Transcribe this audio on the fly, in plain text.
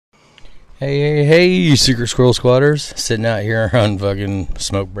Hey, you Secret Squirrel Squatters. Sitting out here on fucking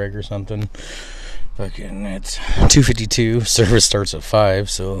smoke break or something. Fucking, it's 2:52. Service starts at 5,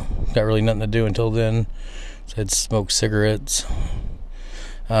 so got really nothing to do until then. So I'd smoke cigarettes.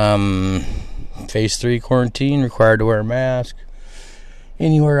 Phase 3 quarantine, required to wear a mask.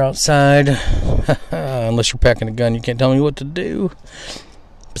 Anywhere outside. Unless you're packing a gun, you can't tell me what to do.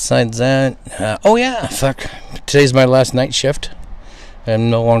 Besides that, today's my last night shift. I'm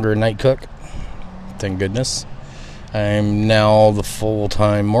no longer a night cook. Thank goodness. I'm now the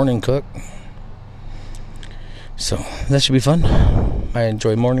full-time morning cook. So, that should be fun. I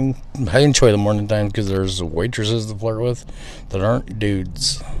enjoy the morning time because there's waitresses to flirt with that aren't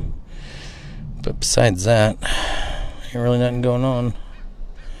dudes. But besides that, ain't really nothing going on.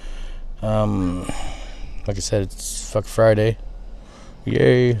 Like I said, it's fuck Friday.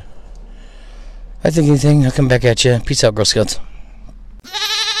 Yay. I think anything, I'll come back at you. Peace out, Girl Scouts.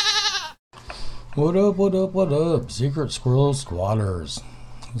 What up? Secret Squirrel Squatters.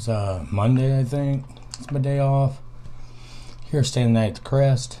 It's Monday, I think. It's my day off. Here staying the night at the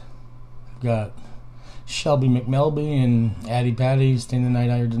Crest. Got Shelby McMelby and Addie Patty staying the night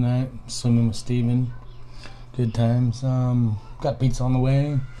out here tonight. Swimming with Steven. Good times. Got pizza on the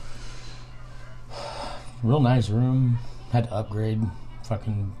way. Real nice room. Had to upgrade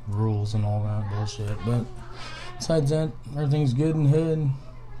fucking rules and all that bullshit. But besides that, everything's good and hood.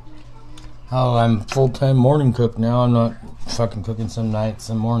 Oh, I'm full-time morning cook now. I'm not fucking cooking some nights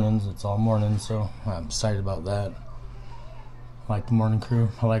and mornings. It's all mornings, so I'm excited about that. I like the morning crew.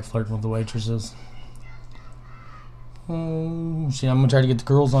 I like flirting with the waitresses. I'm going to try to get the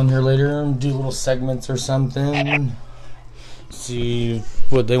girls on here later and do little segments or something. See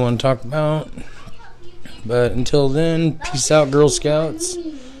what they want to talk about. But until then, peace out, Girl Scouts.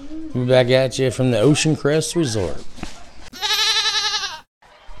 We'll be back at you from the Ocean Crest Resort.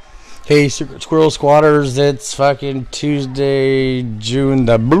 Hey, Secret Squirrel Squatters, it's fucking Tuesday, June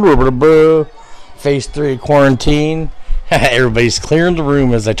the Phase 3 quarantine. Everybody's clearing the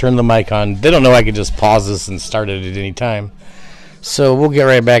room as I turn the mic on. They don't know I can just pause this and start it at any time. So we'll get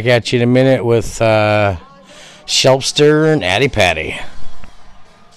right back at you in a minute with Shelpster and Addie Patty.